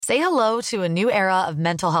Say hello to a new era of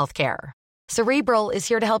mental health care. Cerebral is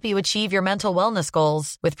here to help you achieve your mental wellness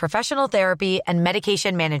goals with professional therapy and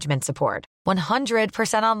medication management support.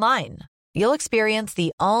 100% online. You'll experience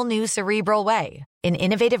the all-new Cerebral Way, an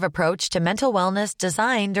innovative approach to mental wellness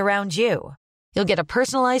designed around you. You'll get a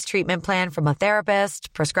personalized treatment plan from a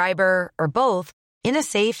therapist, prescriber, or both in a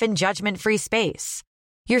safe and judgment-free space.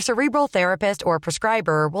 Your Cerebral therapist or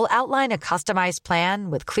prescriber will outline a customized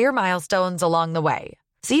plan with clear milestones along the way,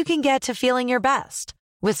 so you can get to feeling your best.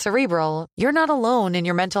 With Cerebral, you're not alone in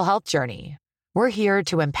your mental health journey. We're here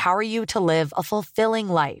to empower you to live a fulfilling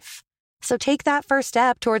life. So take that first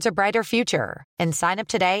step towards a brighter future and sign up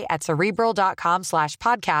today at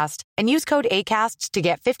Cerebral.com/podcast and use code ACAST to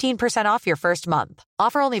get 15% off your first month.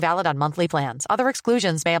 Offer only valid on monthly plans. Other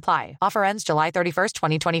exclusions may apply. Offer ends July 31st,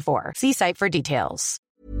 2024. See site for details.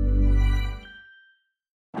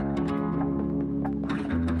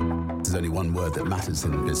 There's only one word that matters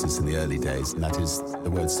in business in the early days, and that is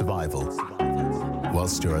the word survival.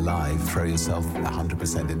 Whilst you're alive, throw yourself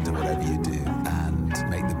 100% into whatever you do and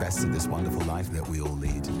make the best of this wonderful life that we all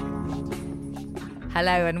lead.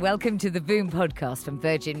 Hello and welcome to the Voom podcast from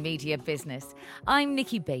Virgin Media Business. I'm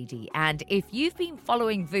Nikki Beattie, and if you've been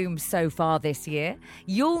following Voom so far this year,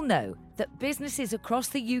 you'll know that businesses across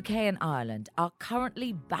the UK and Ireland are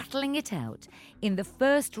currently battling it out in the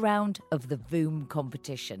first round of the Voom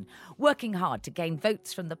competition, working hard to gain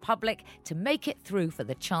votes from the public to make it through for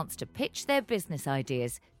the chance to pitch their business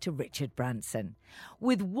ideas to Richard Branson.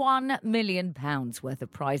 With £1 million worth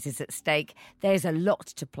of prizes at stake, there's a lot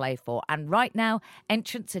to play for, and right now,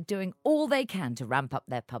 entrants are doing all they can to ramp up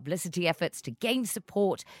their publicity efforts to gain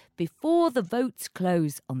support before the votes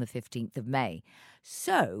close on the 15th of May.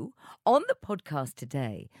 So, on the podcast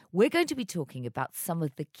today, we're going to be talking about some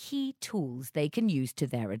of the key tools they can use to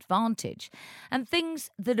their advantage and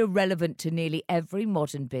things that are relevant to nearly every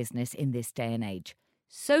modern business in this day and age: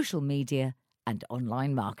 social media and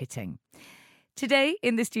online marketing. Today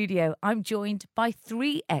in the studio, I'm joined by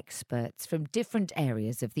three experts from different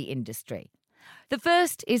areas of the industry. The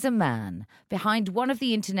first is a man behind one of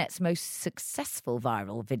the internet's most successful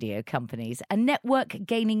viral video companies, a network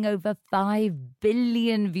gaining over 5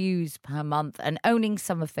 billion views per month and owning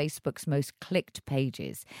some of Facebook's most clicked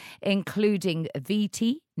pages, including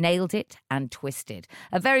VT, Nailed It and Twisted.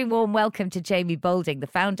 A very warm welcome to Jamie Boulding, the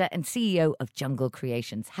founder and CEO of Jungle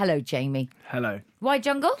Creations. Hello, Jamie. Hello. Why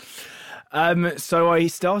Jungle? So I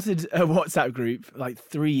started a WhatsApp group like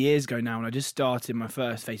 3 years ago now, and I just started my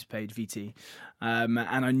first Facebook page, VT. And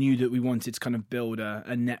I knew that we wanted to kind of build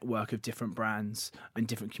a network of different brands and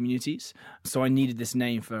different communities. So I needed this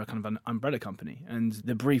name for kind of an umbrella company. And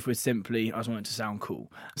the brief was simply, I just wanted to sound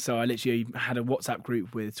cool. So I literally had a WhatsApp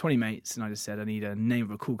group with 20 mates, and I just said, I need a name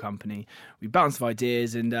of a cool company. We bounced off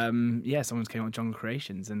ideas, and someone came up with Jungle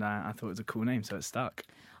Creations, and I thought it was a cool name, so it stuck.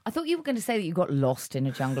 I thought you were going to say that you got lost in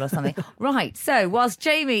a jungle or something. Right, so whilst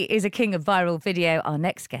Jamie is a king of viral video, our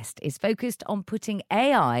next guest is focused on putting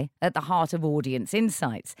AI at the heart of audience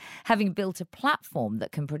insights, having built a platform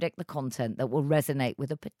that can predict the content that will resonate with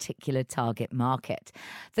a particular target market.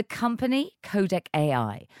 The company, Codec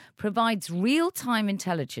AI, provides real-time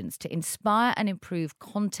intelligence to inspire and improve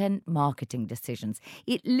content marketing decisions.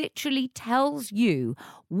 It literally tells you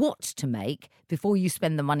what to make before you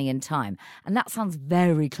spend the money and time. And that sounds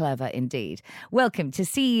very clever indeed. Welcome to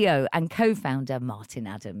CEO and co-founder Martin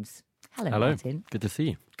Adams. Hello, Martin. Good to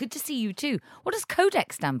see you. Good to see you too. What does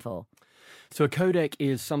codec stand for? So a codec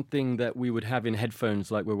is something that we would have in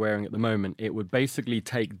headphones like we're wearing at the moment. It would basically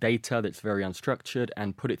take data that's very unstructured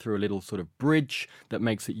and put it through a little sort of bridge that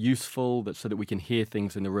makes it useful so that we can hear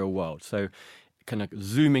things in the real world. So kind of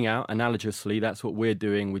zooming out analogously, that's what we're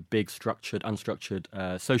doing with big structured, unstructured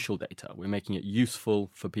social data. We're making it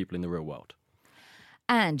useful for people in the real world.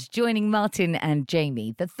 And joining Martin and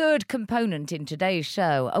Jamie, the third component in today's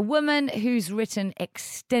show, a woman who's written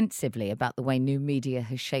extensively about the way new media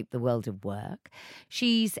has shaped the world of work.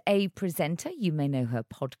 She's a presenter. You may know her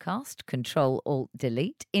podcast, Control Alt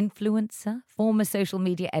Delete, influencer, former social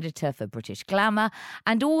media editor for British Glamour,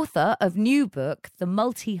 and author of new book, The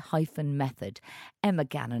Multi-Hyphen Method. Emma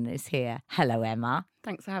Gannon is here. Hello, Emma.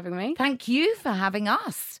 Thanks for having me. Thank you for having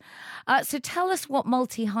us. So tell us what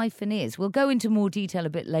multi-hyphen is. We'll go into more detail a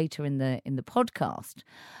bit later in the podcast.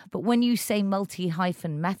 But when you say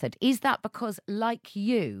multi-hyphen method, is that because, like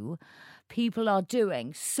you, people are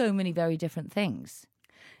doing so many very different things?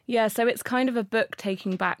 Yeah, so it's kind of a book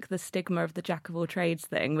taking back the stigma of the jack of all trades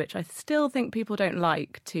thing, which I still think people don't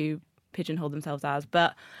like to pigeonhole themselves as.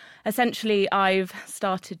 But essentially, I've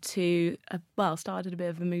started a bit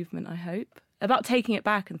of a movement, I hope, about taking it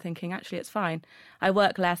back and thinking, actually, it's fine. I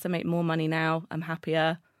work less, I make more money now, I'm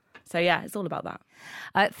happier. So yeah, it's all about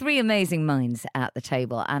that. Three amazing minds at the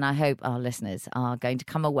table, and I hope our listeners are going to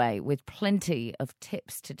come away with plenty of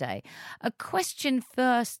tips today. A question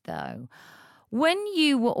first, though. When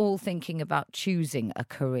you were all thinking about choosing a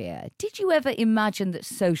career, did you ever imagine that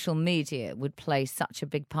social media would play such a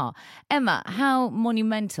big part? Emma, how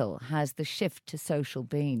monumental has the shift to social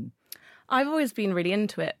been? I've always been really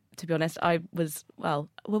into it, to be honest. Were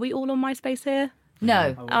we all on MySpace here?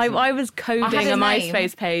 No. I was coding a a name.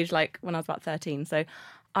 MySpace page like when I was about 13. So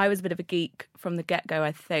I was a bit of a geek from the get-go,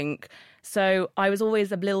 I think. So I was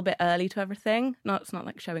always a little bit early to everything. No, it's not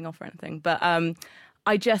like showing off or anything. But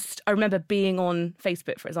I remember being on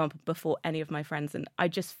Facebook, for example, before any of my friends. And I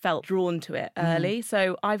just felt drawn to it early.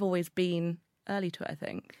 So I've always been early to it, I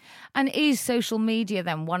think. And is social media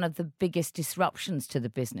then one of the biggest disruptions to the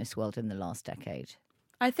business world in the last decade?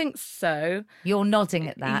 I think so. You're nodding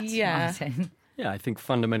at that, Yeah. Martin. Yeah, I think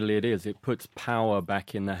fundamentally it is. It puts power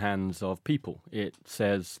back in the hands of people. It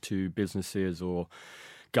says to businesses or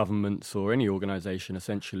governments or any organisation,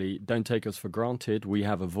 essentially, don't take us for granted. We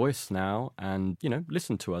have a voice now and,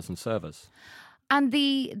 listen to us and serve us. And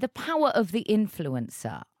the power of the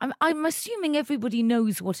influencer. I'm assuming everybody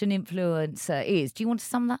knows what an influencer is. Do you want to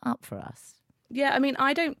sum that up for us? Yeah, I mean,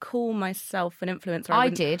 I don't call myself an influencer. I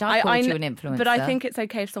did. I called you an influencer. But I think it's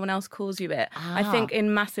okay if someone else calls you it. I think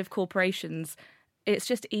in massive corporations, it's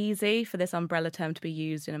just easy for this umbrella term to be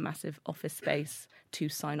used in a massive office space to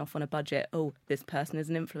sign off on a budget. Oh, this person is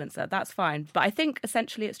an influencer. That's fine. But I think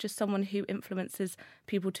essentially it's just someone who influences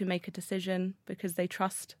people to make a decision because they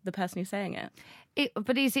trust the person who's saying it.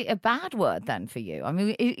 But is it a bad word then for you? I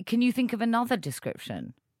mean, can you think of another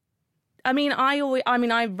description? I mean,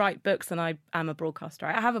 I write books and I am a broadcaster.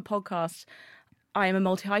 I have a podcast. I am a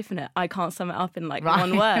multi-hyphenate. I can't sum it up in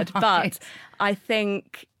one word. Right. But I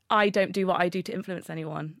think I don't do what I do to influence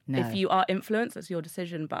anyone. No. If you are influenced, that's your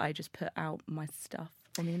decision. But I just put out my stuff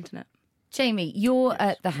on the internet. Jamie, you're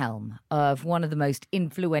at the helm of one of the most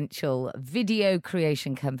influential video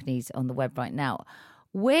creation companies on the web right now.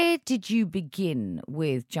 Where did you begin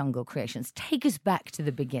with Jungle Creations? Take us back to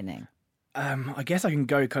the beginning. I guess I can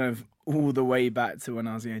go kind of all the way back to when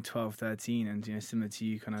I was 12, 13 and similar to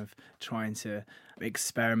you, kind of trying to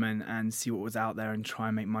experiment and see what was out there and try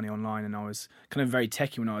and make money online. And I was kind of very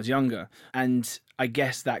techie when I was younger, and I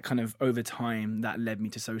guess that kind of over time that led me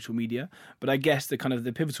to social media. But I guess the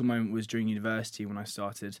pivotal moment was during university when I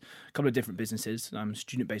started a couple of different businesses,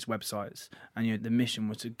 student-based websites, and the mission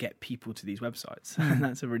was to get people to these websites, and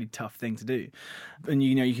that's a really tough thing to do. And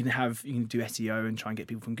you can do SEO and try and get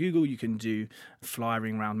people from Google. You can do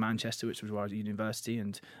flyering around Manchester, which was where I was at university,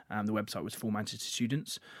 and the website was for Manchester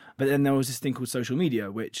students. But then there was this thing called social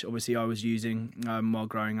media, which obviously I was using while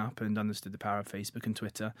growing up and understood the power of Facebook and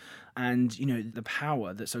Twitter, and the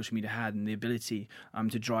power that social media had and the ability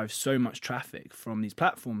to drive so much traffic from these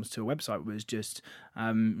platforms to a website was just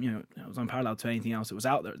it was unparalleled to anything else that was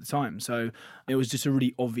out there at the time. So it was just a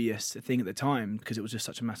really obvious thing at the time because it was just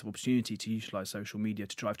such a massive opportunity to utilize social media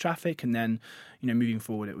to drive traffic. And then moving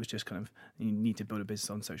forward, it was just kind of you need to build a business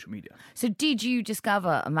on social media. So did you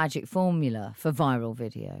discover a magic formula for viral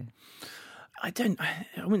video? I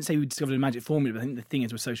wouldn't say we discovered a magic formula, but I think the thing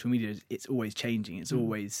is with social media is it's always changing. It's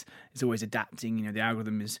always adapting. The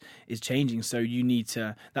algorithm is changing. So you need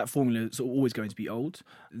that formula is always going to be old.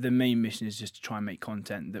 The main mission is just to try and make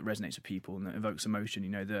content that resonates with people and that evokes emotion.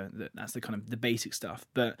 That's the kind of the basic stuff.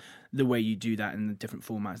 But the way you do that in the different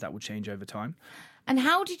formats, that will change over time. And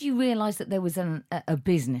how did you realise that there was a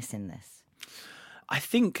business in this? I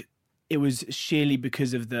think it was sheerly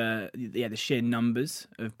because of the sheer numbers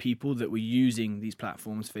of people that were using these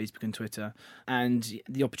platforms, Facebook and Twitter, and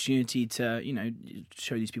the opportunity to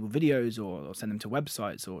show these people videos or send them to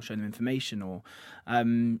websites or show them information or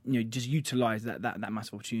just utilize that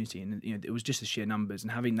massive opportunity. And it was just the sheer numbers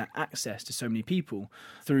and having that access to so many people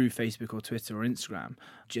through Facebook or Twitter or Instagram.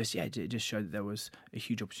 It just showed that there was a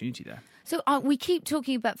huge opportunity there. So we keep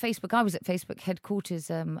talking about Facebook. I was at Facebook headquarters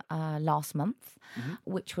last month,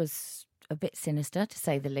 which was a bit sinister, to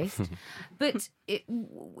say the least. But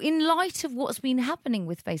in light of what's been happening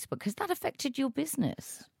with Facebook, has that affected your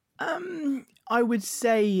business? I would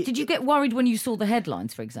say... Did you get worried when you saw the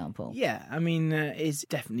headlines, for example? Yeah, I mean, it's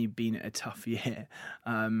definitely been a tough year.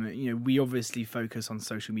 We obviously focus on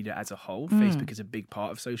social media as a whole. Facebook is a big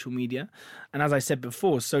part of social media. And as I said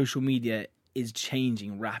before, social media is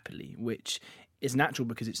changing rapidly, which is natural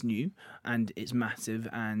because it's new and it's massive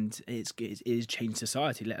and it is changing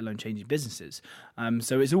society, let alone changing businesses.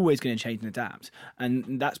 So it's always going to change and adapt.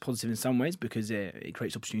 And that's positive in some ways because it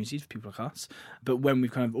creates opportunities for people like us. But when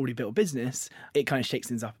we've kind of already built a business, it kind of shakes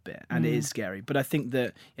things up a bit and it is scary. But I think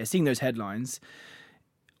that seeing those headlines,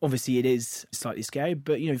 obviously it is slightly scary,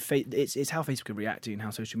 but it's how Facebook are reacting and how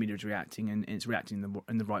social media is reacting, and it's reacting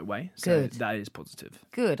in the right way. So Good. that is positive.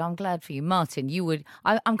 Good. I'm glad for you. Martin,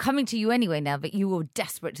 I'm coming to you anyway now, but you were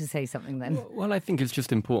desperate to say something then. Well, I think it's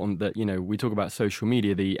just important that, we talk about social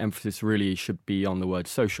media. The emphasis really should be on the word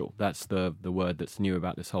social. That's the word that's new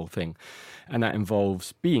about this whole thing. And that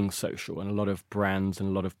involves being social. And a lot of brands and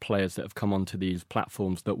a lot of players that have come onto these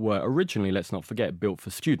platforms that were originally, let's not forget, built for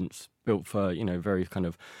students, built for, very kind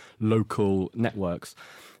of local networks.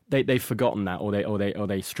 They've forgotten that, or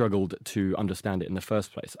they struggled to understand it in the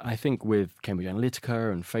first place. I think with Cambridge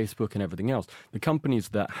Analytica and Facebook and everything else, the companies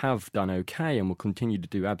that have done okay and will continue to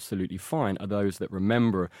do absolutely fine are those that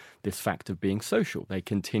remember this fact of being social. They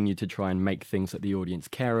continue to try and make things that the audience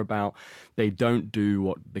care about. They don't do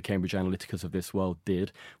what the Cambridge Analyticas of this world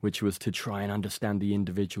did, which was to try and understand the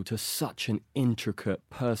individual to such an intricate,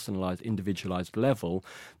 personalised, individualised level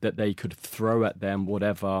that they could throw at them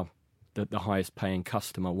whatever that the highest paying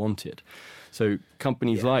customer wanted. So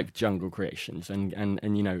companies like Jungle Creations and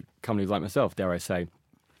companies like myself, dare I say,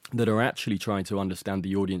 that are actually trying to understand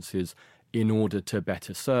the audiences in order to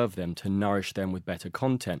better serve them, to nourish them with better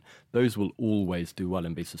content, those will always do well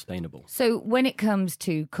and be sustainable. So when it comes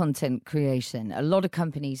to content creation, a lot of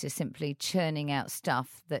companies are simply churning out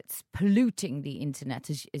stuff that's polluting the internet,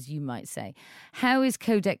 as you might say. How is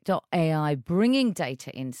Codec.ai bringing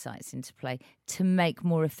data insights into play to make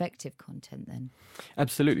more effective content then?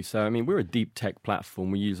 Absolutely. So, we're a deep tech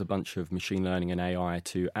platform. We use a bunch of machine learning and AI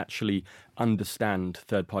to actually understand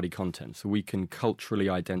third-party content. So we can culturally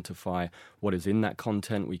identify what is in that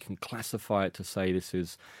content. We can classify it to say this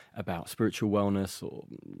is about spiritual wellness or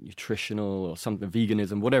nutritional or something,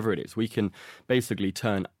 veganism, whatever it is. We can basically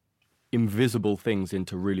turn invisible things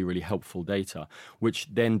into really, really helpful data, which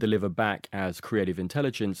then deliver back as creative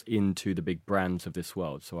intelligence into the big brands of this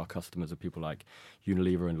world. So our customers are people like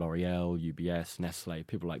Unilever and L'Oreal, UBS, Nestle,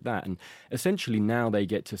 people like that. And essentially now they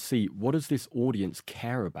get to see, what does this audience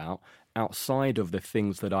care about outside of the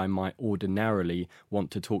things that I might ordinarily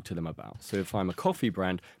want to talk to them about. So if I'm a coffee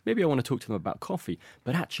brand, maybe I want to talk to them about coffee,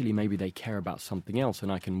 but actually maybe they care about something else,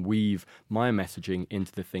 and I can weave my messaging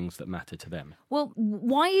into the things that matter to them. Well,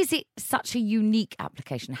 why is it such a unique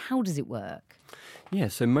application? How does it work? Yeah,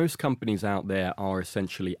 so most companies out there are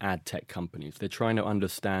essentially ad tech companies. They're trying to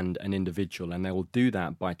understand an individual, and they will do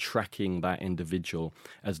that by tracking that individual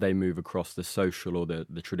as they move across the social or the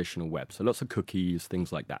traditional web. So lots of cookies,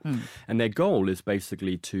 things like that. And their goal is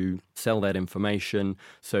basically to sell that information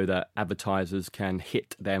so that advertisers can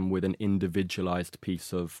hit them with an individualized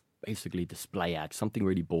piece of basically display ad, something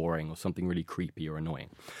really boring or something really creepy or annoying.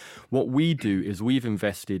 What we do is we've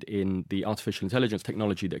invested in the artificial intelligence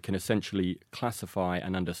technology that can essentially classify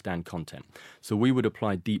and understand content. So we would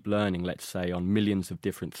apply deep learning, let's say, on millions of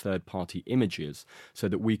different third-party images so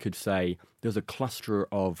that we could say, there's a cluster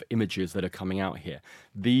of images that are coming out here.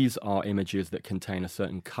 These are images that contain a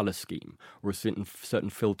certain color scheme or a certain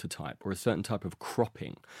filter type or a certain type of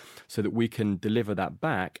cropping, so that we can deliver that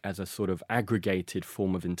back as a sort of aggregated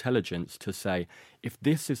form of intelligence to say, if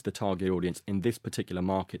this is the target audience in this particular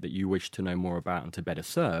market that you wish to know more about and to better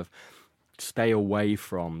serve, stay away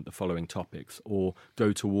from the following topics or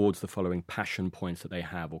go towards the following passion points that they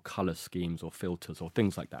have, or color schemes or filters or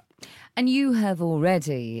things like that. And you have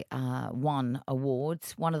already won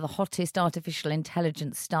awards. One of the hottest artificial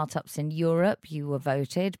intelligence startups in Europe. You were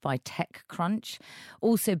voted by TechCrunch.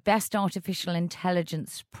 Also, Best Artificial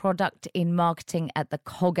Intelligence Product in Marketing at the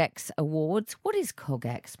CogX Awards. What is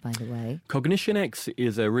CogX, by the way? CognitionX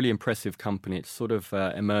is a really impressive company. It's sort of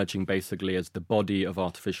emerging basically as the body of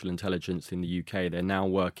artificial intelligence in the UK. They're now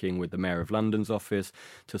working with the Mayor of London's office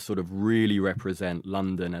to sort of really represent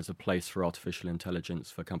London as a place for artificial intelligence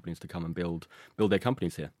for companies to come and build their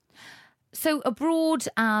companies here. So a broad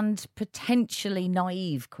and potentially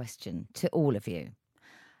naive question to all of you.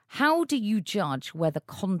 How do you judge whether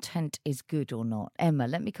content is good or not? Emma,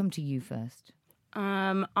 let me come to you first.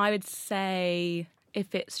 I would say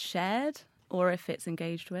if it's shared or if it's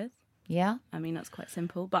engaged with. Yeah, I mean, that's quite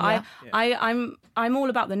simple. But yeah. I'm all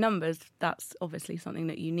about the numbers. That's obviously something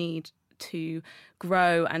that you need to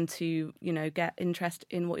grow and to, get interest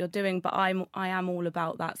in what you're doing. But I am all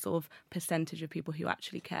about that sort of percentage of people who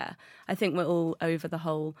actually care. I think we're all over the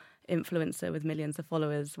whole influencer with millions of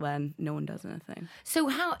followers when no one does anything.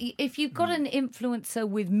 So if you've got an influencer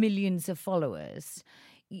with millions of followers,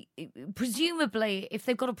 presumably, if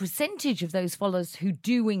they've got a percentage of those followers who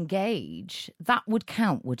do engage, that would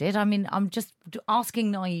count, would it? I mean, I'm just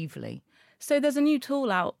asking naively. So there's a new tool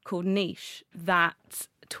out called Niche that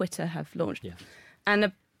Twitter have launched. Yeah.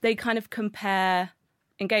 And they kind of compare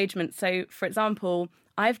engagement. So, for example,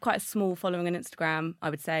 I have quite a small following on Instagram,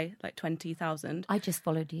 I would say, like 20,000. I just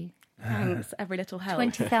followed you. Thanks, every little help.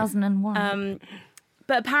 20,001.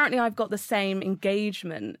 But apparently I've got the same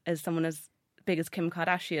engagement as someone as big as Kim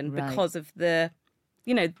Kardashian because of the,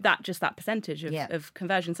 that percentage of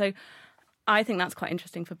conversion. So I think that's quite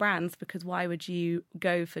interesting for brands, because why would you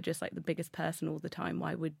go for just like the biggest person all the time?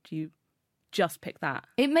 Why would you just pick that?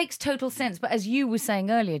 It makes total sense. But as you were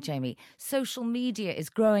saying earlier, Jamie, social media is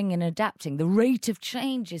growing and adapting. The rate of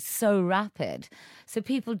change is so rapid. So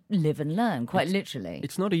people live and learn, quite literally.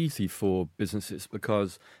 It's not easy for businesses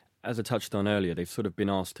because, as I touched on earlier, they've sort of been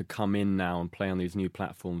asked to come in now and play on these new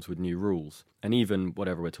platforms with new rules. And even,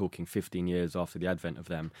 whatever we're talking, 15 years after the advent of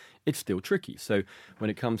them, it's still tricky. So when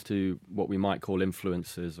it comes to what we might call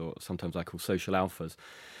influencers, or sometimes I call social alphas,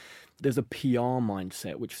 there's a PR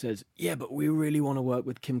mindset which says, yeah, but we really want to work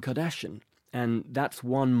with Kim Kardashian. And that's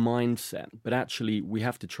one mindset. But actually, we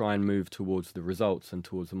have to try and move towards the results and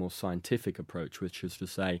towards a more scientific approach, which is to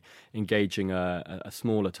say, engaging a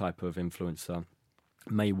smaller type of influencer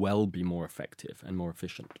may well be more effective and more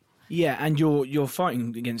efficient. Yeah, and you're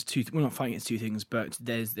fighting against we're not fighting against two things, but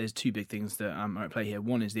there's two big things that are at play here.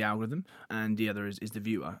 One is the algorithm, and the other is the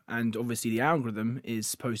viewer. And obviously, the algorithm is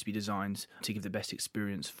supposed to be designed to give the best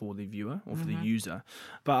experience for the viewer or for the user,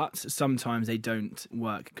 but sometimes they don't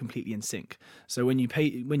work completely in sync. So when you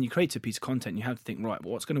create a piece of content, you have to think, right,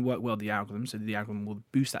 well, what's going to work well with the algorithm? So the algorithm will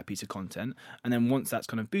boost that piece of content, and then once that's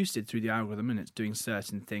kind of boosted through the algorithm and it's doing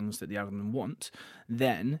certain things that the algorithm wants,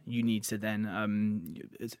 then you need to then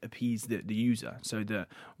appease the user, so that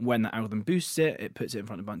when the algorithm boosts it, it puts it in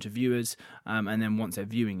front of a bunch of viewers, and then once they're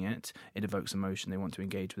viewing it, it evokes emotion, they want to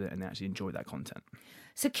engage with it, and they actually enjoy that content.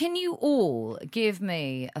 So can you all give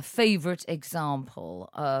me a favourite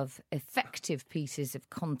example of effective pieces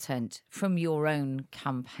of content from your own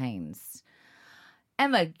campaigns?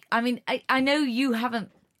 Emma, I mean, I know you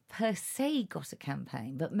haven't per se got a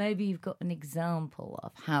campaign, but maybe you've got an example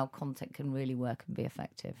of how content can really work and be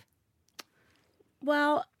effective.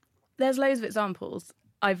 Well, there's loads of examples.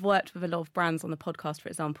 I've worked with a lot of brands on the podcast, for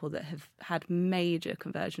example, that have had major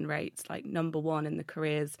conversion rates, like number one in the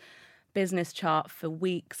careers business chart for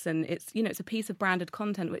weeks. And it's a piece of branded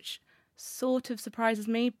content, which sort of surprises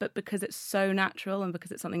me, but because it's so natural and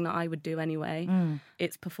because it's something that I would do anyway,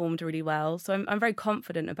 it's performed really well. So I'm very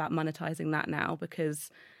confident about monetizing that now, because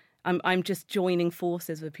I'm just joining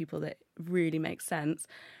forces with people that really make sense.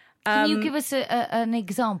 Can you give us an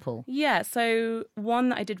example? Yeah, so one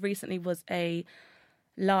that I did recently was a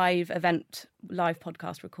live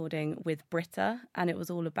podcast recording with Brita, and it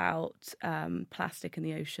was all about plastic in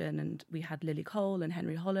the ocean, and we had Lily Cole and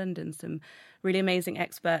Henry Holland and some really amazing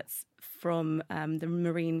experts from the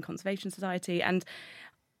Marine Conservation Society,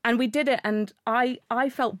 and we did it, and I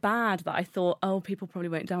felt bad that I thought, people probably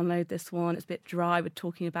won't download this one. It's a bit dry. We're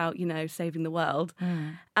talking about, saving the world.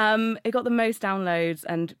 It got the most downloads,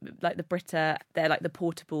 and like the Brita, they're like the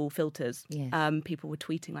portable filters. Yes. People were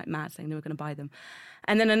tweeting like mad saying they were going to buy them.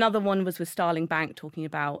 And then another one was with Starling Bank talking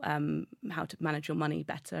about how to manage your money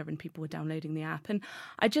better, and people were downloading the app. And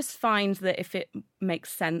I just find that if it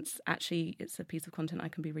makes sense, actually, it's a piece of content I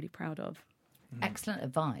can be really proud of. Excellent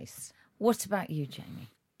advice. What about you, Jamie?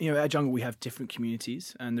 At Jungle, we have different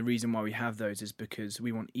communities, and the reason why we have those is because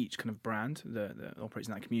we want each kind of brand that operates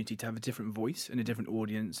in that community to have a different voice and a different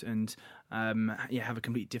audience, and have a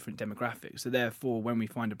complete different demographic. So therefore, when we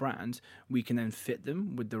find a brand, we can then fit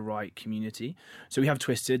them with the right community. So we have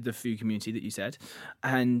Twisted, the food community that you said,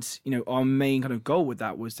 and our main kind of goal with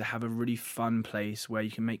that was to have a really fun place where you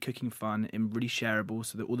can make cooking fun and really shareable,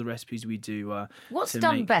 so that all the recipes we do are. What's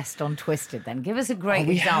done best on Twisted then? Give us a great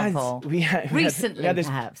example. Recently, we had this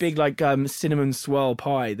perhaps. Big cinnamon swirl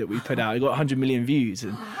pie that we put out. It got 100 million views,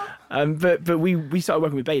 and but we started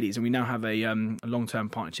working with Baileys, and we now have a long-term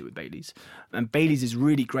partnership with Baileys. And Baileys is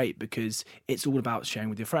really great because it's all about sharing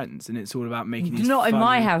with your friends, and it's all about making these. Not fun... in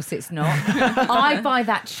my house, it's not. I buy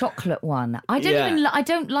that chocolate one. I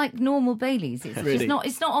don't like normal Baileys. It's really? just not.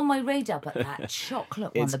 It's not on my radar. But that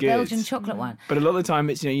chocolate one, it's the good. Belgian chocolate one. But a lot of the time,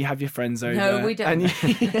 it's you have your friends over. No, we don't. And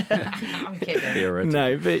I'm kidding.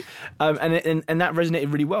 No, but and that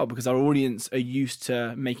resonated really well because our audience are used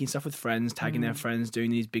to making stuff with friends, tagging their friends,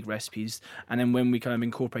 doing these big recipes, and then when we kind of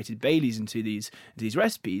incorporated Baileys into these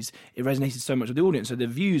recipes, it resonated so much with the audience. So the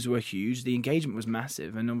views were huge, the engagement was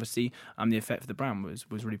massive, and obviously the effect for the brand was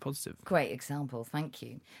really positive. Great example, thank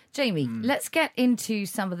you. Jamie, let's get into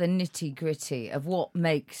some of the nitty-gritty of what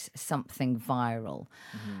makes something viral.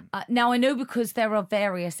 Now, I know because there are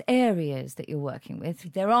various areas that you're working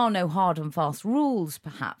with, there are no hard and fast rules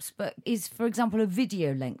perhaps, but is, for example, a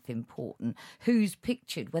video length important? Who's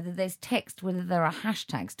pictured, whether there's text, whether there are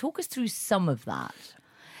hashtags? Talk us through some of that.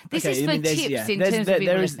 This is for tips in terms of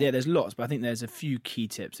people listening. There's lots, but I think there's a few key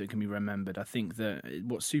tips that can be remembered. I think that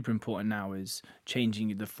what's super important now is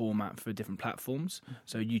changing the format for different platforms.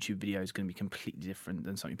 So YouTube video is going to be completely different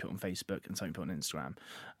than something you put on Facebook and something you put on Instagram.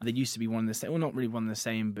 They used to be one of the same, well, not really one of the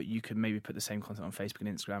same, but you could maybe put the same content on Facebook and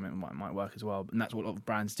Instagram, and it might work as well. And that's what a lot of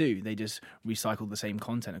brands do. They just recycle the same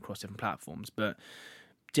content across different platforms. But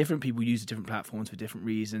different people use different platforms for different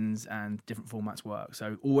reasons, and different formats work.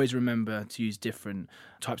 So always remember to use different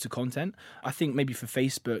types of content. I think maybe for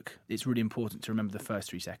Facebook, it's really important to remember the first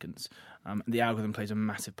 3 seconds. The algorithm plays a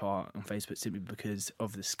massive part on Facebook simply because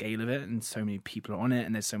of the scale of it, and so many people are on it,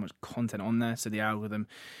 and there's so much content on there. So the algorithm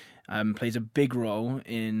plays a big role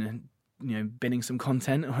in binning some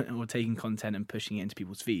content or taking content and pushing it into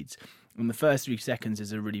people's feeds. And the first 3 seconds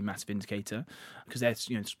is a really massive indicator, because there's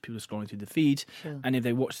people are scrolling through the feed, and if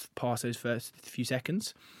they watch past those first few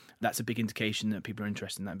seconds, that's a big indication that people are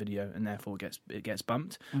interested in that video, and therefore it gets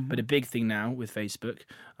bumped. Mm-hmm. But a big thing now with Facebook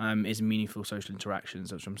is meaningful social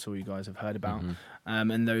interactions, which I'm sure you guys have heard about.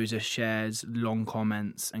 Mm-hmm. And those are shares, long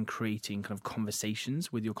comments, and creating kind of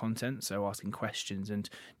conversations with your content. So asking questions and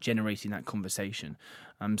generating that conversation.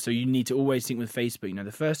 So you need to always think with Facebook,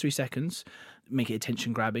 the first 3 seconds, make it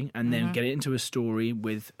attention grabbing, and then get it into a story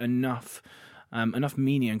with enough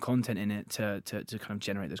meaning and content in it to kind of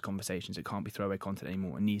generate those conversations. It can't be throwaway content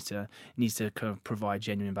anymore. It needs to kind of provide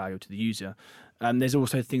genuine value to the user. There's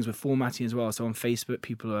also things with formatting as well. So on Facebook,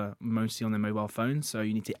 people are mostly on their mobile phones, so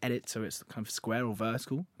you need to edit so it's kind of square or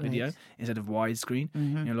vertical video instead of widescreen.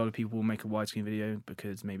 Mm-hmm. A lot of people will make a widescreen video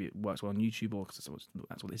because maybe it works well on YouTube, or because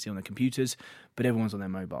that's what they see on their computers, but everyone's on their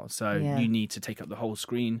mobile. So you need to take up the whole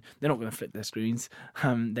screen. They're not going to flip their screens.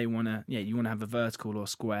 You want to have a vertical or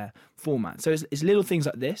square format. So it's little things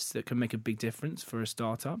like this that can make a big difference for a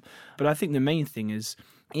startup. But I think the main thing is,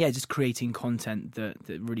 just creating content that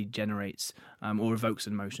really generates or evokes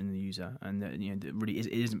an emotion in the user, and that that really it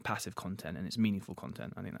isn't passive content, and it's meaningful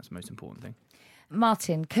content. I think that's the most important thing.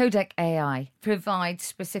 Martin, Codec AI provides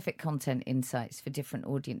specific content insights for different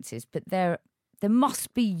audiences, but there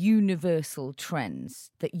must be universal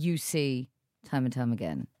trends that you see time and time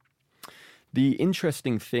again. The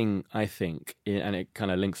interesting thing, I think, and it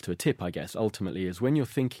kind of links to a tip, I guess, ultimately, is when you're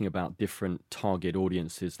thinking about different target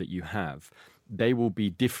audiences that you have, they will be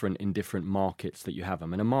different in different markets that you have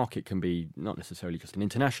them. And a market can be not necessarily just an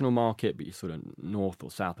international market, but you're sort of north or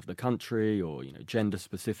south of the country, or gender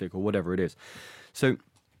specific, or whatever it is. So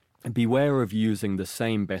beware of using the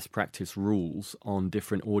same best practice rules on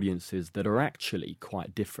different audiences that are actually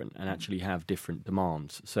quite different and actually have different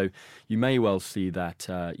demands. So you may well see that,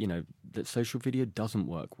 that social video doesn't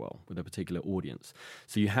work well with a particular audience.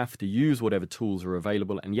 So you have to use whatever tools are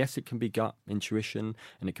available. And yes, it can be gut intuition,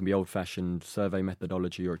 and it can be old-fashioned survey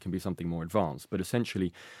methodology, or it can be something more advanced. But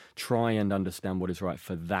essentially, try and understand what is right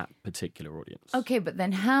for that particular audience. Okay, but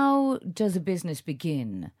then how does a business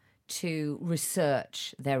begin to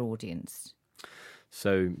research their audience?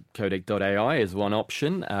 So Codec.ai is one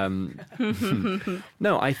option.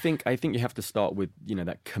 No, I think you have to start with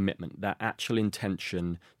that commitment, that actual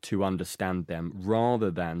intention to understand them, rather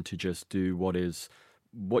than to just do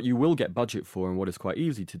what you will get budget for and what is quite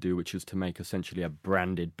easy to do, which is to make essentially a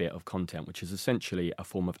branded bit of content, which is essentially a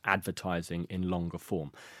form of advertising in longer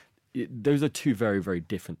form. Those are two very, very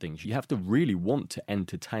different things. You have to really want to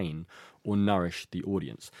entertain or nourish the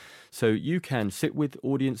audience. So you can sit with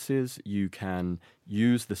audiences, you can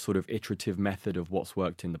use the sort of iterative method of what's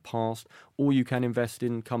worked in the past, or you can invest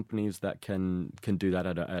in companies that can do that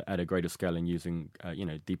at a greater scale and using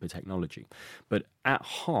deeper technology. But at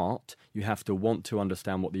heart, you have to want to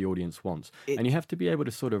understand what the audience wants, and you have to be able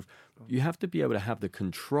to have the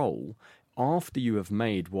control after you have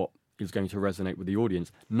made what is going to resonate with the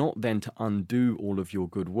audience, not then to undo all of your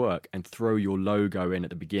good work and throw your logo in at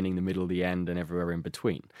the beginning, the middle, the end, and everywhere in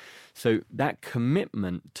between. So that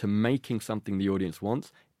commitment to making something the audience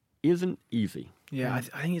wants isn't easy. Yeah, I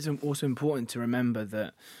think it's also important to remember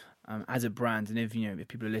that as a brand, and if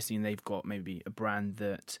people are listening, they've got maybe a brand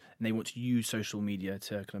and they want to use social media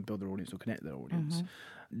to kind of build their audience or connect their audience. Mm-hmm.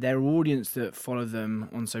 Their audience that follow them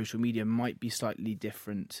on social media might be slightly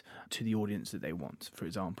different to the audience that they want, for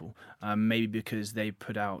example. Maybe because they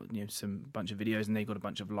put out some bunch of videos and they got a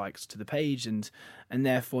bunch of likes to the page, and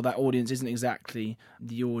therefore that audience isn't exactly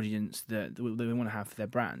the audience that they want to have for their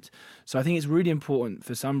brand. So I think it's really important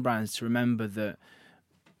for some brands to remember that,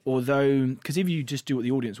 because if you just do what the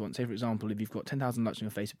audience wants, say for example, if you've got 10,000 likes on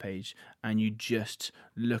your Facebook page and you just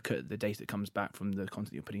look at the data that comes back from the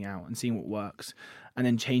content you're putting out and seeing what works, and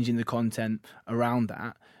then changing the content around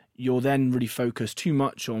that, you'll then really focus too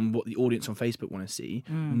much on what the audience on Facebook want to see,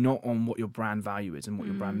 not on what your brand value is and what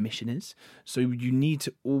your brand mission is. So you need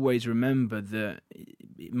to always remember that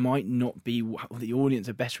it might not be what the audience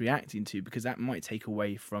are best reacting to, because that might take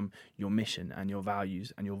away from your mission and your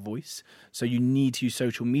values and your voice. So you need to use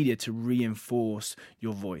social media to reinforce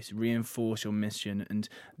your voice, reinforce your mission. And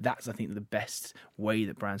that's, I think, the best way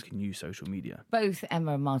that brands can use social media. Both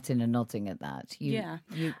Emma and Martin are nodding at that.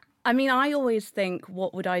 I mean, I always think,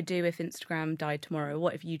 what would I do if Instagram died tomorrow?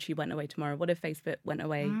 What if YouTube went away tomorrow? What if Facebook went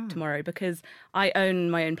away tomorrow? Because I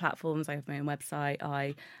own my own platforms, I have my own website,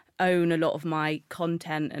 I own a lot of my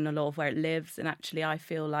content and a lot of where it lives. And actually, I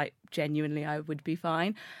feel like genuinely I would be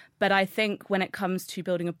fine. But I think when it comes to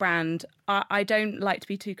building a brand, I don't like to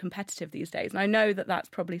be too competitive these days. And I know that that's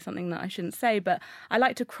probably something that I shouldn't say, but I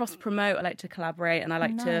like to cross-promote, I like to collaborate, and I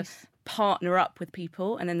like to partner up with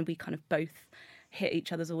people. And then we kind of both hit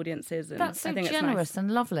each other's audiences. And That's so I think generous it's nice.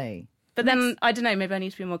 and lovely. But then, I don't know, maybe I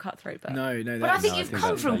need to be more cutthroat. But No. But I think that's- you've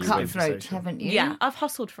come from that's how you win cutthroat, social. haven't you? yeah, I've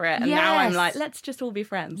hustled for it. And now I'm Yes. like, let's just all be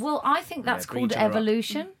friends. Well, I think that's bring called each other up.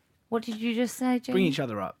 evolution. What did you just say, Jamie? Bring each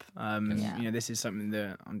other up. Yeah. You know, this is something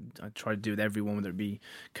that I try to do with everyone, whether it be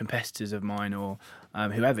competitors of mine or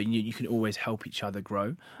whoever. You can always help each other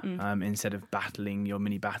grow instead of battling your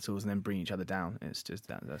mini battles and then bring each other down. It's just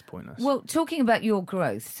that's pointless. Well, talking about your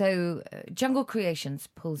growth, so Jungle Creations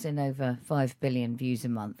pulls in over 5 billion views a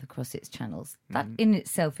month across its channels. That in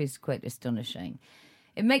itself is quite astonishing.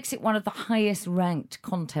 It makes it one of the highest ranked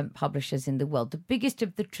content publishers in the world. The biggest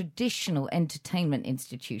of the traditional entertainment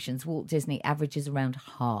institutions, Walt Disney, averages around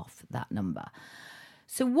half that number.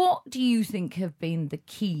 So what do you think have been the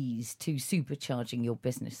keys to supercharging your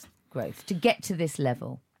business growth to get to this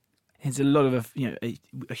level? It's a lot of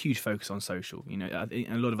a huge focus on social. You know, I think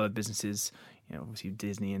a lot of other businesses, you know, obviously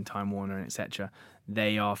Disney and Time Warner and etc.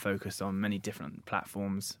 They are focused on many different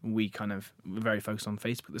platforms. We're very focused on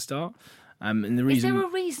Facebook at the start. And the reason, Is there a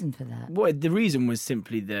reason for that? well, the reason was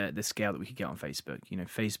simply the scale that we could get on Facebook. You know,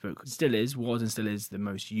 Facebook was and still is the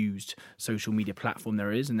most used social media platform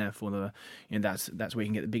there is, and therefore that's where you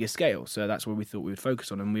can get the biggest scale. So that's where we thought we would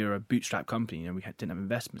focus on. And we were a bootstrap company. You know, we didn't have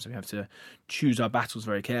investment, so we have to choose our battles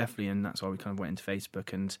very carefully, and that's why we kind of went into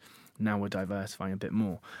Facebook. And now we're diversifying a bit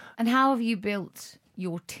more. And how have you built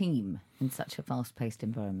your team in such a fast-paced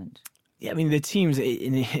environment? Yeah, I mean, the team's an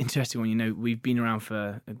interesting one. You know, we've been around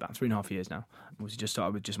for about 3.5 years now. We just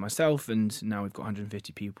started with just myself, and now we've got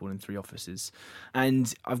 150 people in 3 offices.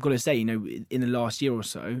 And I've got to say, you know, in the last year or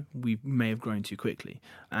so, we may have grown too quickly,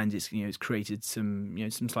 and it's created some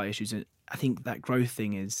slight issues. And I think that growth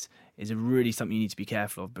thing is really something you need to be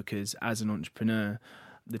careful of, because as an entrepreneur,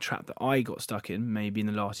 the trap that I got stuck in maybe in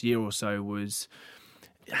the last year or so was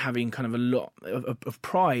having kind of a lot of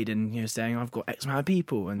pride and, you know, saying I've got X amount of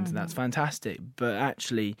people and that's fantastic. But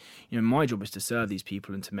actually, you know, my job is to serve these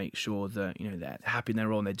people and to make sure that, you know, they're happy in their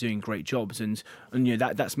role and they're doing great jobs. And you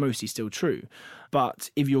know, that's mostly still true.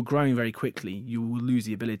 But if you're growing very quickly, you will lose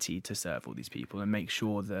the ability to serve all these people and make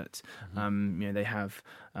sure that, you know, they have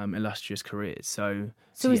illustrious careers. So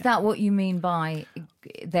Is yeah. that what you mean by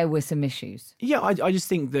there were some issues? Yeah, I just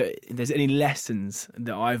think that if there's any lessons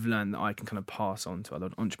that I've learned that I can kind of pass on to other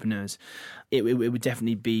entrepreneurs, it would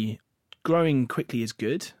definitely be growing quickly is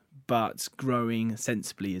good, but growing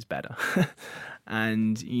sensibly is better.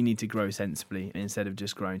 And you need to grow sensibly instead of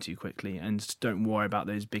just growing too quickly. And don't worry about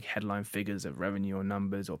those big headline figures of revenue or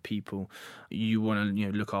numbers or people. You want to, you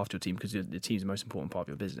know, look after your team, because the team's the most important part of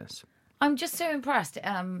your business. I'm just so impressed.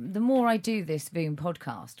 The more I do this Voom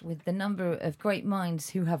podcast with the number of great minds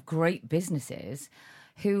who have great businesses,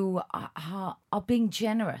 who are being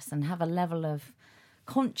generous and have a level of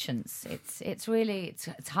conscience. It's really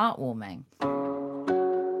heartwarming.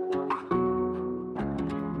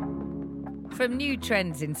 From new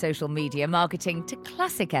trends in social media marketing to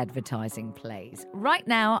classic advertising plays, right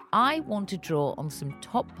now I want to draw on some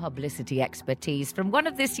top publicity expertise from one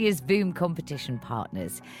of this year's Voom competition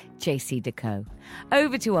partners, JCDecaux.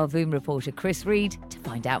 Over to our Voom reporter Chris Reed to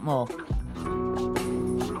find out more.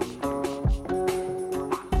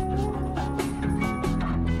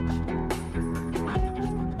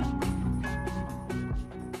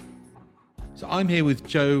 So I'm here with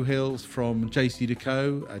Joe Hills from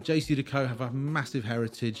JCDecaux. JCDecaux have a massive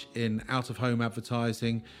heritage in out-of-home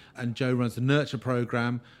advertising, and Joe runs the Nurture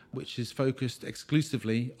program, which is focused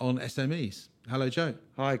exclusively on SMEs. Hello, Joe.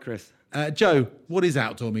 Hi, Chris. Joe, what is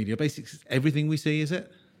outdoor media? Basically, everything we see, is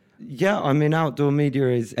it? Yeah, I mean, outdoor media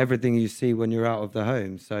is everything you see when you're out of the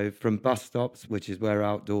home. So from bus stops, which is where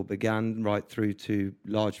outdoor began, right through to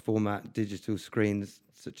large format digital screens,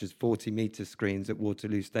 such as 40-metre screens at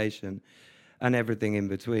Waterloo Station, and everything in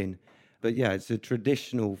between. But yeah, it's a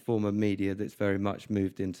traditional form of media that's very much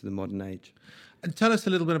moved into the modern age. And tell us a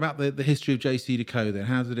little bit about the history of JC&Co then.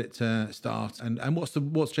 How did it start? And what's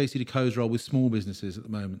JC&Co's role with small businesses at the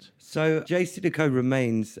moment? So JC&Co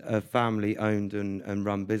remains a family-owned and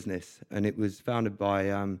run business. And it was founded by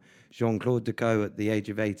Jean-Claude Decaux at the age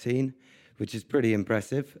of 18, which is pretty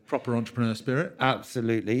impressive. Proper entrepreneur spirit.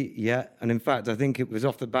 Absolutely, yeah. And in fact, I think it was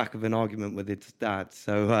off the back of an argument with his dad.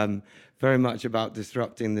 So very much about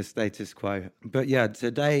disrupting the status quo. But yeah,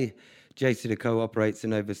 today, JC&Co operates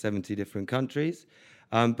in over 70 different countries.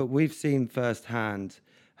 But we've seen firsthand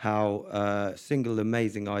how a single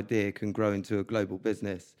amazing idea can grow into a global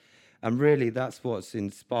business. And really, that's what's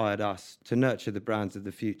inspired us to nurture the brands of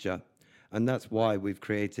the future. And that's why we've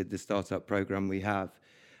created the startup program we have.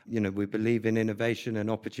 You know, we believe in innovation and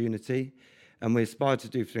opportunity, and we aspire to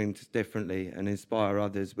do things differently and inspire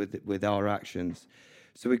others with our actions.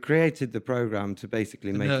 So we created the program to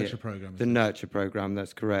basically make it the nurture program.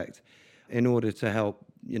 That's correct, in order to help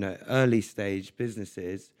early stage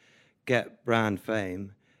businesses get brand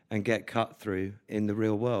fame and get cut through in the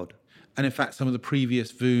real world. And in fact, some of the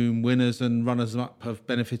previous Voom winners and runners-up have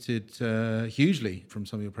benefited hugely from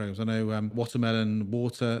some of your programs. I know Watermelon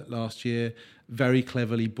Water last year very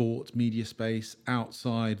cleverly bought media space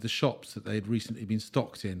outside the shops that they'd recently been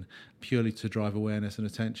stocked in, purely to drive awareness and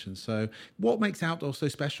attention. So what makes outdoor so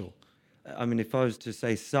special? I mean, if I was to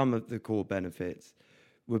say some of the core benefits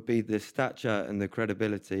would be the stature and the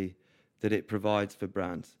credibility that it provides for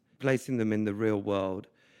brands. Placing them in the real world,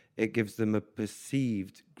 it gives them a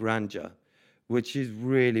perceived grandeur, which is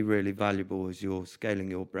really, really valuable as you're scaling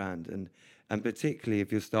your brand. And particularly if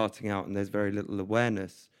you're starting out and there's very little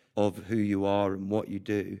awareness of who you are and what you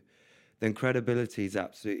do, then credibility is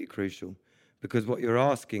absolutely crucial. Because what you're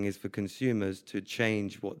asking is for consumers to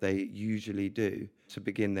change what they usually do to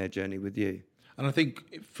begin their journey with you. And I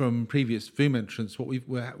think from previous Voom entrants,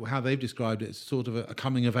 how they've described it is sort of a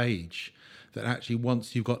coming of age, that actually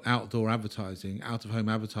once you've got outdoor advertising, out-of-home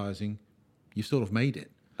advertising, you've sort of made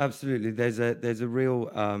it. Absolutely. There's a real,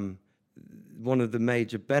 one of the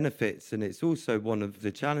major benefits, and it's also one of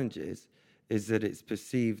the challenges, is that it's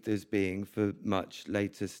perceived as being, for much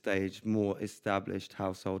later stage, more established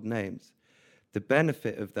household names. The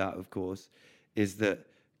benefit of that, of course, is that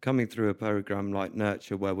coming through a program like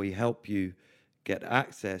Nurture, where we help you get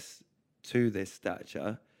access to this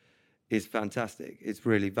stature, is fantastic. It's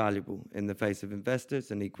really valuable in the face of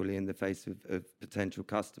investors and equally in the face of potential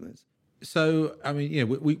customers. So, I mean,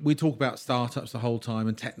 we talk about startups the whole time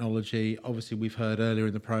and technology. Obviously, we've heard earlier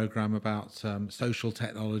in the program about social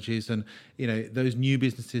technologies and, those new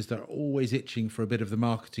businesses that are always itching for a bit of the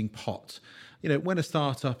marketing pot. When a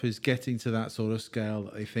startup is getting to that sort of scale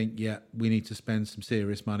that they think, we need to spend some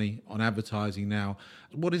serious money on advertising now,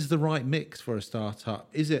 what is the right mix for a startup?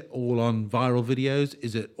 Is it all on viral videos?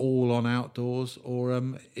 Is it all on outdoors? Or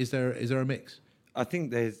is there a mix? I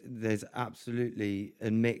think there's absolutely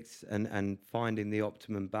a mix, and finding the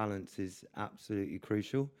optimum balance is absolutely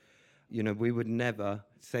crucial. We would never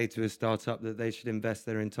say to a startup that they should invest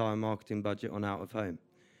their entire marketing budget on out of home.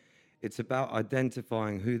 It's about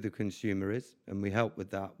identifying who the consumer is, and we help with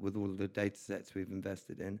that with all the data sets we've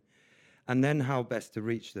invested in, and then how best to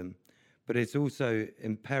reach them. But it's also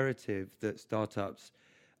imperative that startups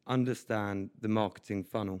understand the marketing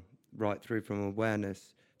funnel right through from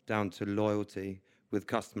awareness down to loyalty, with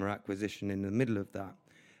customer acquisition in the middle of that,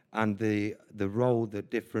 and the role that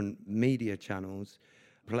different media channels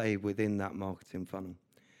play within that marketing funnel.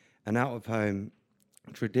 And out of home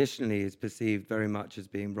traditionally is perceived very much as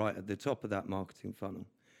being right at the top of that marketing funnel.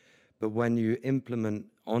 But when you implement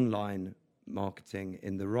online marketing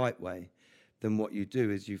in the right way, then what you do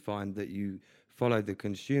is you find that you follow the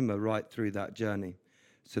consumer right through that journey.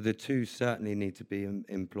 So the two certainly need to be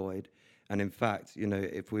employed. And in fact,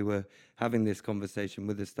 if we were having this conversation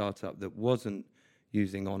with a startup that wasn't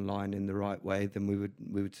using online in the right way, then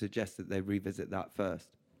we would suggest that they revisit that first.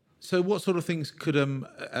 So what sort of things could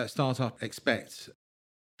a startup expect?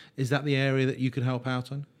 Is that the area that you could help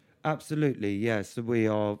out on? Absolutely, yes. So we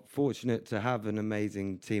are fortunate to have an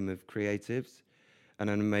amazing team of creatives and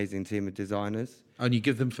an amazing team of designers. And you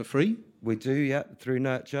give them for free? We do, yeah, through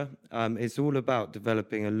Nurture. It's all about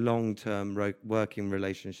developing a long-term working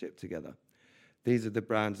relationship together. These are the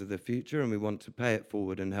brands of the future, and we want to pay it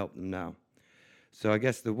forward and help them now. So I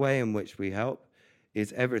guess the way in which we help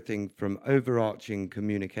is everything from overarching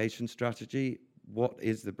communication strategy. What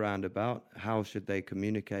is the brand about? How should they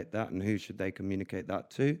communicate that? And who should they communicate that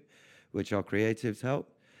to? Which our creatives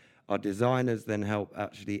help. Our designers then help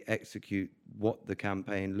actually execute what the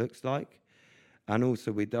campaign looks like. And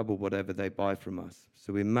also we double whatever they buy from us.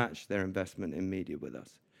 So we match their investment in media with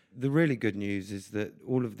us. The really good news is that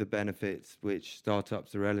all of the benefits which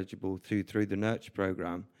startups are eligible through the Nurture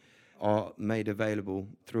programme are made available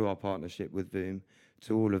through our partnership with Voom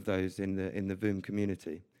to all of those in the Voom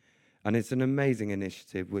community. And it's an amazing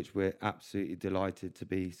initiative which we're absolutely delighted to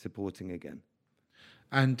be supporting again.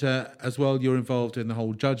 And as well, you're involved in the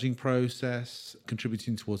whole judging process,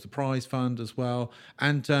 contributing towards the prize fund as well.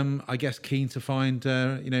 And I guess keen to find,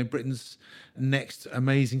 Britain's next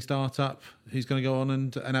amazing startup who's going to go on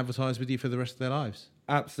and advertise with you for the rest of their lives.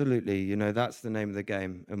 Absolutely. That's the name of the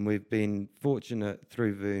game. And we've been fortunate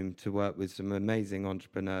through Voom to work with some amazing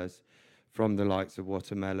entrepreneurs from the likes of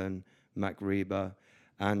Watermelon, MacReba,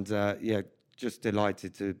 and just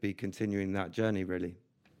delighted to be continuing that journey, really.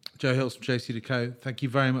 Joe Hills from JC&Co, thank you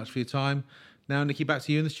very much for your time. Now, Nikki, back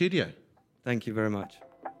to you in the studio. Thank you very much.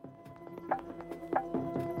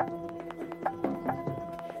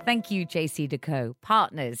 Thank you, JC&Co,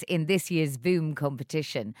 partners in this year's Voom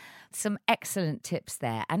competition. Some excellent tips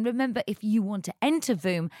there. And remember, if you want to enter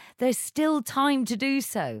Voom, there's still time to do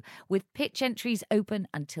so, with pitch entries open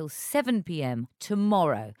until 7 p.m.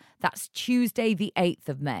 tomorrow. That's Tuesday, the 8th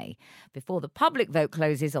of May, before the public vote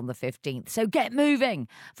closes on the 15th. So get moving.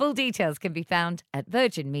 Full details can be found at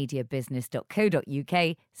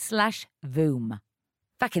virginmediabusiness.co.uk/Voom.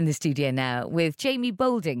 Back in the studio now with Jamie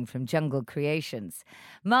Boulding from Jungle Creations,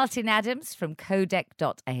 Martin Adams from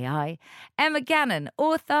Codec.ai, Emma Gannon,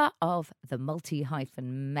 author of The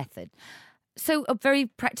Multi-Method. So a very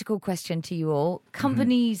practical question to you all.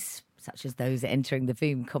 Companies such as those entering the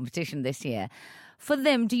Voom competition this year, for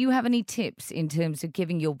them, do you have any tips in terms of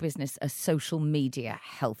giving your business a social media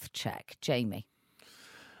health check? Jamie?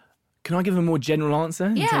 Can I give a more general answer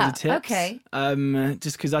in terms of tips? Okay.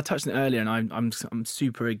 Just because I touched on it earlier, and I'm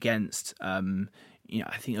super against. I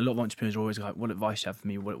think a lot of entrepreneurs are always like, "What advice do you have for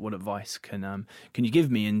me? What advice can you give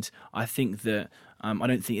me?" And I think that I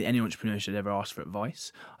don't think any entrepreneur should ever ask for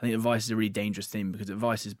advice. I think advice is a really dangerous thing, because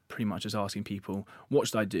advice is pretty much just asking people, "What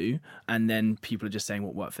should I do?" And then people are just saying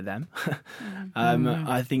what worked for them.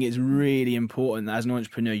 I think it's really important that as an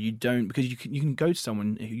entrepreneur, you don't, because you can go to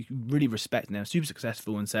someone who you really respect and they're super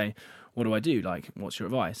successful and say, "What do I do? Like, what's your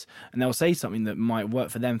advice?" And they'll say something that might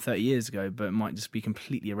work for them 30 years ago, but might just be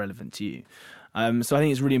completely irrelevant to you. So I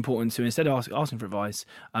think it's really important to, instead of asking for advice,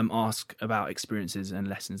 ask about experiences and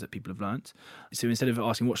lessons that people have learnt. So instead of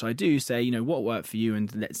asking what should I do, say, what worked for you,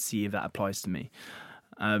 and let's see if that applies to me.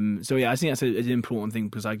 I think that's an important thing,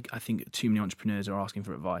 because I think too many entrepreneurs are asking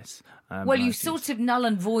for advice. Well, you sort of null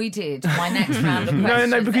and voided my next round of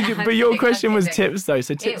questions. No, but your question was tips, though.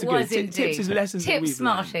 So tips it are was good. Indeed. Tips is lessons that Tips, we've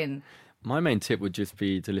learned. Martin. My main tip would just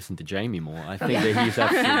be to listen to Jamie more. I think that he's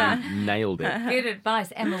absolutely nailed it. Good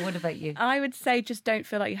advice. Emma, what about you? I would say just don't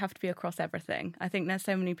feel like you have to be across everything. I think there's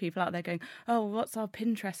so many people out there going, "Oh, what's our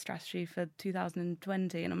Pinterest strategy for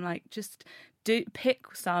 2020?" And I'm like, just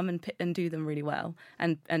pick some and do them really well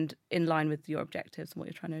and in line with your objectives and what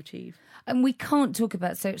you're trying to achieve. And we can't talk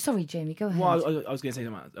about... Sorry, Jamie, go ahead. Well, I was going to say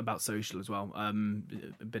something about social as well. A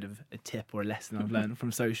bit of a tip or a lesson I've learned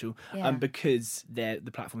from social. Yeah. Because the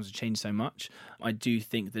platforms have changed so much, I do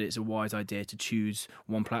think that it's a wise idea to choose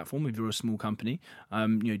one platform if you're a small company.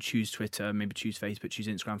 Choose Twitter, maybe choose Facebook, choose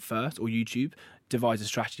Instagram first, or YouTube. Devise a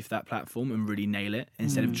strategy for that platform and really nail it,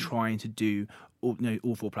 instead of trying to do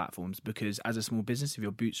all four platforms, because as a small business, if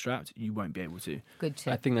you're bootstrapped, you won't be able to. Good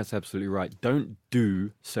tip. I think that's absolutely right. Don't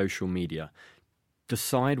do social media.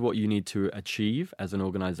 Decide what you need to achieve as an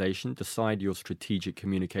organization, decide your strategic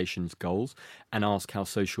communications goals, and ask how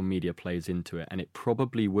social media plays into it. And it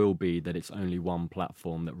probably will be that it's only one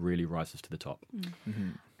platform that really rises to the top.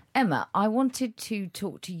 Mm-hmm. Emma, I wanted to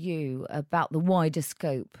talk to you about the wider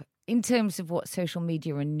scope in terms of what social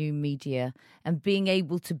media and new media and being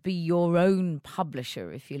able to be your own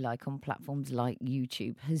publisher, if you like, on platforms like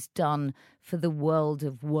YouTube has done for the world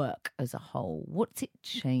of work as a whole. What's it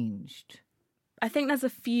changed? I think there's a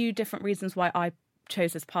few different reasons why I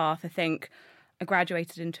chose this path. I think I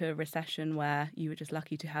graduated into a recession where you were just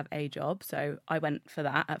lucky to have a job. So I went for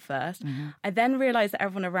that at first. Mm-hmm. I then realised that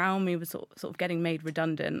everyone around me was sort of getting made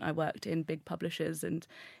redundant. I worked in big publishers and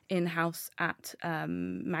in-house at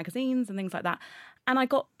magazines and things like that. And I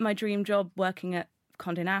got my dream job working at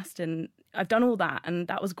Condé Nast, and I've done all that, and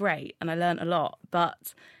that was great, and I learned a lot.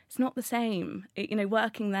 But it's not the same.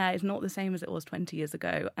 Working there is not the same as it was 20 years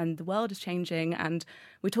ago, and the world is changing, and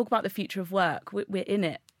we talk about the future of work. We're in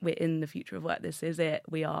it. We're in the future of work. This is it.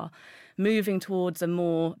 We are moving towards a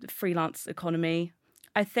more freelance economy.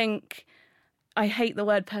 I think I hate the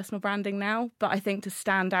word personal branding now, but I think to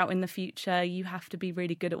stand out in the future, you have to be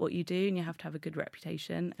really good at what you do and you have to have a good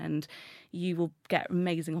reputation, and you will get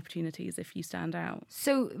amazing opportunities if you stand out.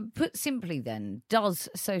 So, put simply then, does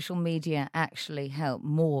social media actually help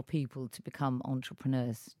more people to become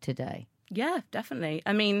entrepreneurs today? Yeah, definitely.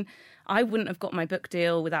 I mean, I wouldn't have got my book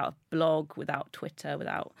deal without a blog, without Twitter,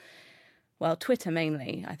 well, Twitter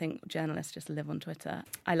mainly. I think journalists just live on Twitter.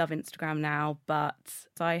 I love Instagram now, but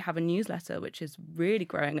I have a newsletter which is really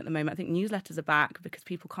growing at the moment. I think newsletters are back because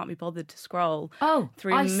people can't be bothered to scroll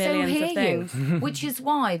through millions of things. Which is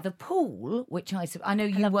why the pool, which I know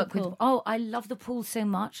you work with. Oh, I love the pool so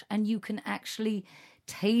much, and you can actually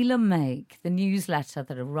tailor-make the newsletter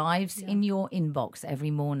that arrives in your inbox every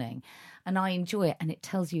morning, and I enjoy it, and it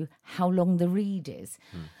tells you how long the read is.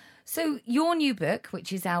 So your new book,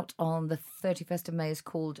 which is out on the 31st of May, is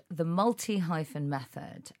called The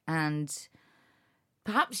Multi-Method. And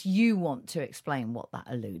perhaps you want to explain what that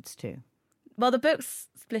alludes to. Well, the book's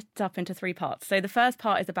split up into 3 parts. So the first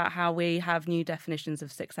part is about how we have new definitions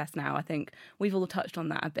of success now. I think we've all touched on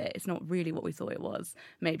that a bit. It's not really what we thought it was,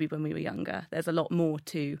 maybe when we were younger. There's a lot more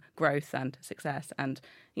to growth and success, and,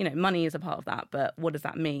 you know, money is a part of that, but what does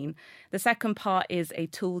that mean? The second part is a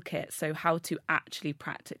toolkit, so how to actually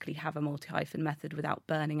practically have a multi-method without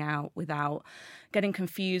burning out, without getting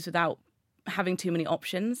confused, without having too many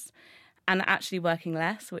options. And actually working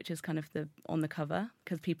less, which is kind of on the cover,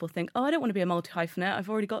 because people think, oh, I don't want to be a multi-hyphenate, I've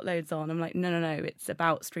already got loads on. I'm like, no, it's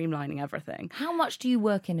about streamlining everything. How much do you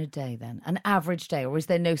work in a day then? An average day? Or is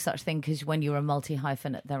there no such thing, because when you're a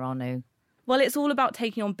multi-hyphenate, there are no... Well, it's all about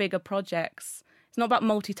taking on bigger projects. It's not about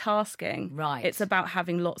multitasking. Right. It's about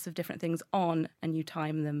having lots of different things on and you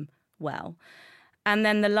time them well. And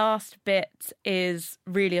then the last bit is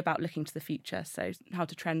really about looking to the future, so how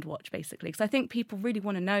to trend watch, basically. Because I think people really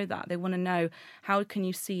want to know that. They want to know, how can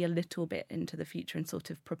you see a little bit into the future and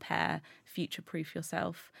sort of prepare, future-proof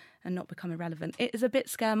yourself and not become irrelevant. It is a bit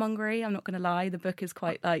scaremongery, I'm not going to lie. The book is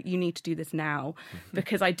quite like, you need to do this now,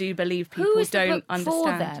 because I do believe people Who is don't the book understand.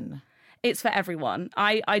 For, then? It's for everyone.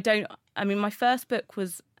 I mean, my first book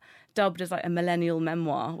was dubbed as like a millennial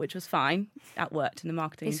memoir, which was fine. That worked in the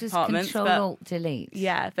marketing department. This was Control-Alt-Delete.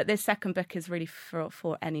 Yeah, but this second book is really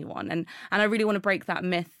for anyone. And I really want to break that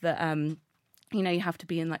myth that, you know, you have to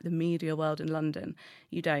be in like the media world in London.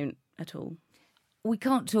 You don't at all. We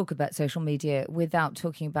can't talk about social media without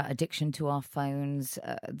talking about addiction to our phones,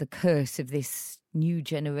 the curse of this new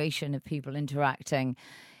generation of people interacting.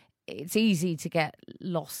 It's easy to get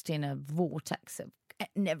lost in a vortex of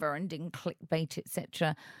never-ending clickbait,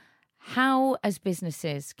 etc. How, as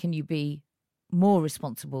businesses, can you be more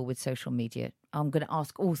responsible with social media? I'm going to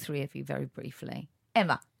ask all three of you very briefly.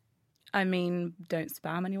 Emma. I mean, don't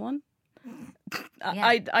spam anyone.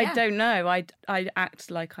 I don't know. I act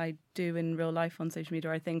like I do in real life on social media.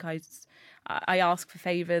 I think I ask for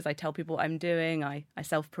favours. I tell people what I'm doing. I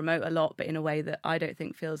self-promote a lot, but in a way that I don't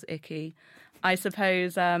think feels icky. I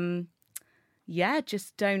suppose...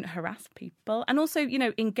 just don't harass people. And also, you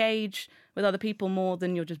know, engage with other people more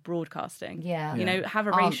than you're just broadcasting. Yeah. You know, have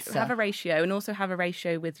a ratio, and also have a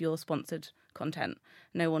ratio with your sponsored content.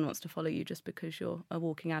 No one wants to follow you just because you're a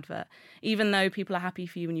walking advert. Even though people are happy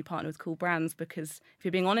for you when you partner with cool brands, because if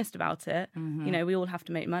you're being honest about it, you know, we all have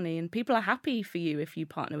to make money, and people are happy for you if you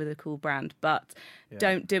partner with a cool brand, but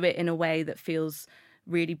don't do it in a way that feels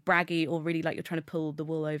really braggy or really like you're trying to pull the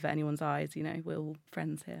wool over anyone's eyes. You know, we're all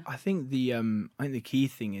friends here. I think the key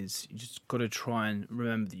thing is you just got to try and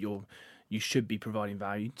remember that you should be providing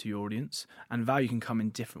value to your audience, and value can come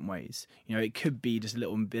in different ways. You know, it could be just a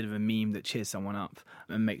little bit of a meme that cheers someone up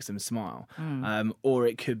and makes them smile. Or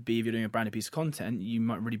it could be, if you're doing a branded piece of content, you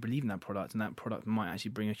might really believe in that product, and that product might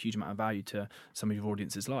actually bring a huge amount of value to some of your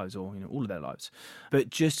audience's lives, or, you know, all of their lives. But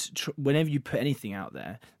just whenever you put anything out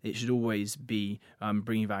there, it should always be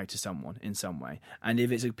bringing value to someone in some way. And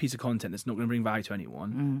if it's a piece of content that's not going to bring value to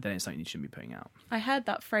anyone, then it's something you shouldn't be putting out. I heard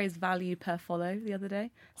that phrase, value per follow, the other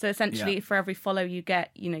day. So essentially, for every follow you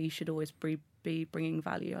get, you know, you should always be bringing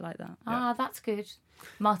value. I like that. That's good.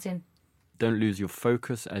 Martin. Don't lose your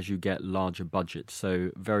focus as you get larger budgets.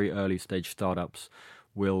 So very early stage startups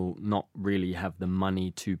will not really have the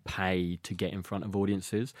money to pay to get in front of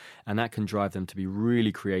audiences, and that can drive them to be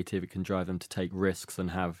really creative. It can drive them to take risks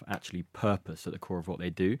and have actually purpose at the core of what they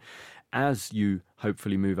do. As you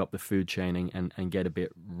hopefully move up the food chain and get a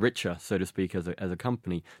bit richer, so to speak, as a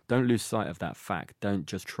company, don't lose sight of that fact. Don't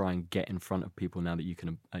just try and get in front of people now that you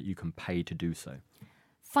can pay to do so.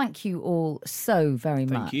 Thank you all so very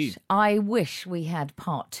much. Thank you. I wish we had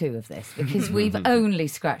part 2 of this, because we've only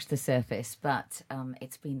scratched the surface, but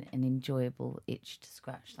it's been an enjoyable itch to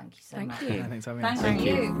scratch. Thank you so much. Thank you. Thanks for having us. Thank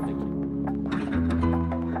you.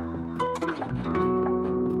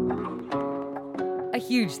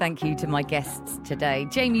 huge thank you to my guests today.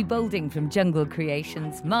 Jamie Boulding from Jungle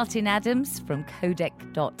Creations, Martin Adams from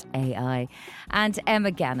Codec.ai, and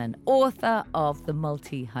Emma Gannon, author of The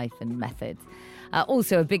Multi-Method.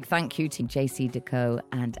 Also, a big thank you to JCDecaux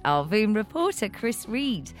and our Voom reporter, Chris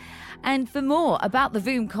Reed. And for more about the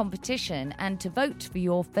Voom competition and to vote for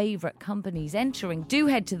your favourite companies entering, do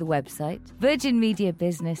head to the website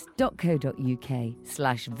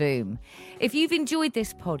virginmediabusiness.co.uk/Voom. If you've enjoyed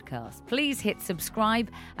this podcast, please hit subscribe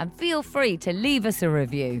and feel free to leave us a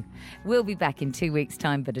review. We'll be back in 2 weeks'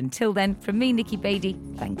 time, but until then, from me, Nikki Beattie,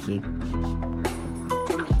 thank you.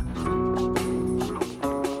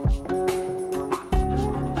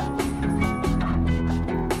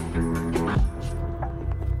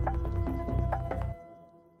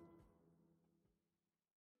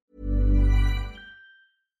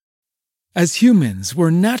 As humans, we're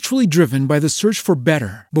naturally driven by the search for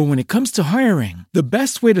better. But when it comes to hiring, the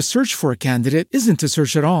best way to search for a candidate isn't to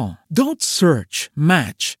search at all. Don't search,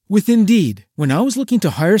 match with Indeed. When I was looking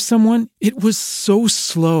to hire someone, it was so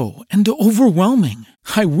slow and overwhelming.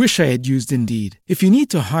 I wish I had used Indeed. If you need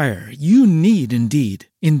to hire, you need Indeed.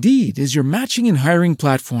 Indeed is your matching and hiring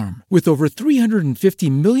platform with over 350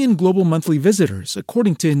 million global monthly visitors,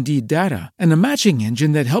 according to Indeed data, and a matching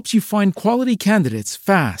engine that helps you find quality candidates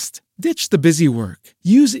fast. Ditch the busy work.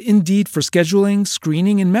 Use Indeed for scheduling,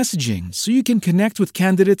 screening, and messaging so you can connect with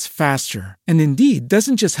candidates faster. And Indeed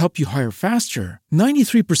doesn't just help you hire faster.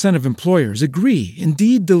 93% of employers agree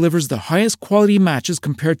Indeed delivers the highest quality matches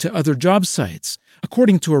compared to other job sites,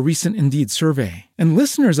 according to a recent Indeed survey. And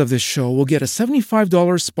listeners of this show will get a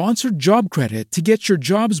 $75 sponsored job credit to get your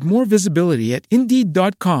jobs more visibility at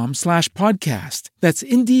Indeed.com/podcast. That's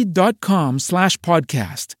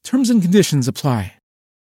Indeed.com/podcast. Terms and conditions apply.